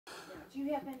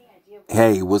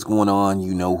Hey, what's going on?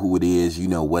 You know who it is. You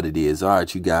know what it is. All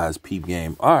right, you guys, peep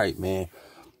game. All right, man.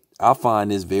 I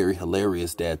find this very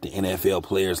hilarious that the NFL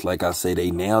players, like I say,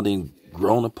 they now done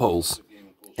grown a post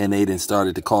and they then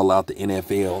started to call out the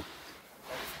NFL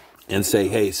and say,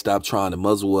 hey, stop trying to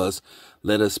muzzle us.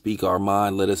 Let us speak our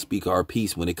mind. Let us speak our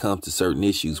piece when it comes to certain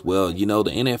issues. Well, you know,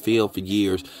 the NFL for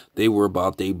years, they were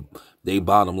about they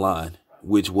bottom line,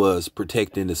 which was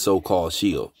protecting the so-called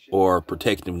shield or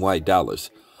protecting white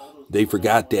dollars. They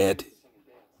forgot that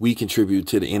we contribute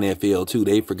to the NFL too.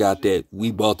 They forgot that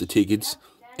we bought the tickets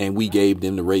and we gave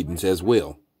them the ratings as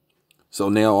well. So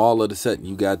now all of a sudden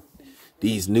you got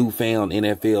these newfound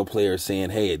NFL players saying,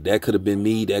 hey, that could have been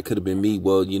me. That could have been me.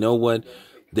 Well, you know what?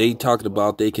 They talked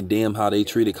about they condemn how they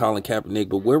treated Colin Kaepernick.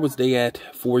 But where was they at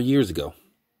 4 years ago?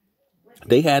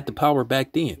 They had the power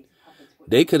back then.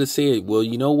 They could have said, well,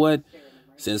 you know what?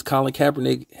 Since Colin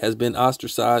Kaepernick has been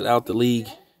ostracized out the league,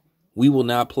 we will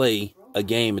not play a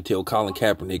game until Colin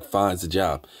Kaepernick finds a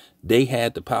job. They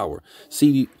had the power.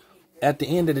 See, at the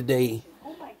end of the day,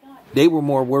 they were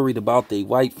more worried about the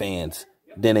white fans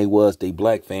than they was the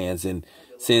black fans. And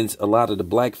since a lot of the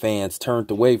black fans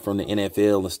turned away from the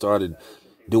NFL and started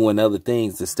doing other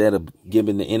things instead of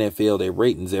giving the NFL their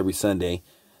ratings every Sunday,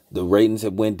 the ratings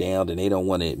have went down and they don't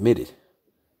want to admit it.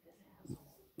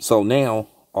 So now,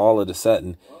 all of a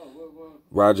sudden,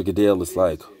 Roger Goodell is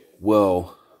like,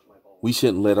 well, we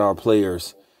shouldn't let our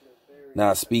players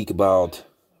not speak about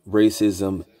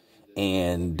racism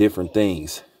and different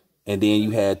things. And then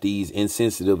you had these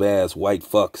insensitive ass white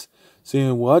fucks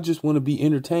saying, well, I just want to be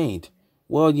entertained.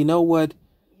 Well, you know what?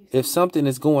 If something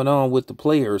is going on with the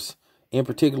players, and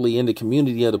particularly in the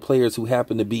community of the players who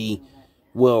happen to be,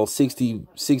 well,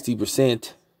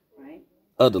 60%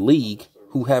 of the league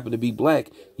who happen to be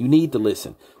black, you need to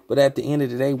listen. But at the end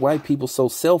of the day, white people so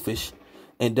selfish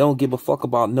and don't give a fuck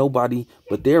about nobody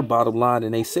but their bottom line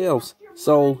and themselves.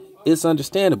 So it's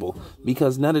understandable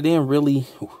because none of them really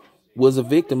was a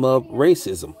victim of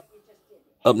racism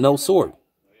of no sort.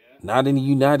 Not in the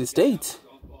United States.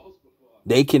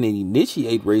 They can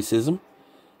initiate racism.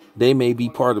 They may be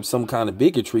part of some kind of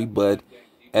bigotry, but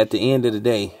at the end of the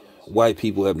day, white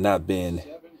people have not been,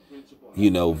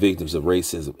 victims of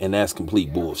racism. And that's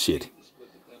complete bullshit.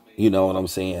 You know what I'm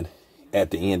saying?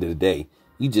 At the end of the day,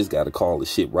 you just got to call the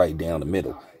shit right down the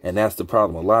middle. And that's the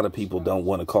problem. A lot of people don't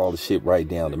want to call the shit right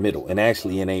down the middle. And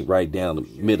actually, it ain't right down the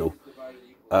middle.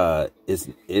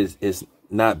 It's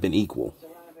not been equal.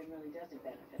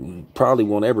 Probably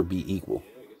won't ever be equal.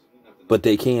 But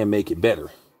they can make it better.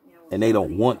 And they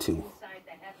don't want to.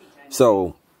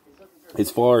 So, as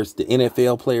far as the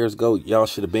NFL players go, y'all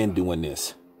should have been doing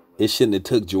this. It shouldn't have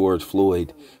took George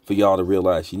Floyd for y'all to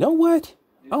realize, you know what?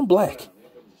 I'm black.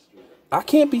 I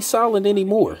can't be silent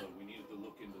anymore.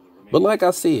 But like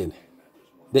I said,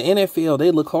 the NFL, they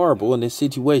look horrible in this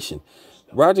situation.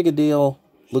 Roger Goodell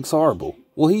looks horrible.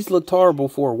 Well, he's looked horrible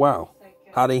for a while.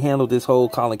 How they handled this whole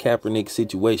Colin Kaepernick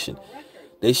situation.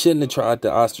 They shouldn't have tried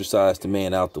to ostracize the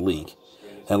man out the league.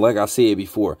 And like I said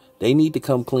before, they need to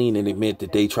come clean and admit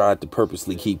that they tried to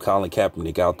purposely keep Colin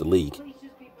Kaepernick out the league.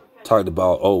 Talked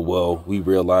about, oh, well, we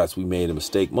realized we made a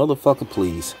mistake. Motherfucker,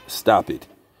 please stop it.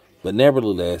 But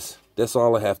nevertheless, that's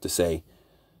all I have to say.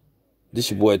 This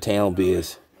your boy Town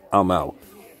Biz. I'm out.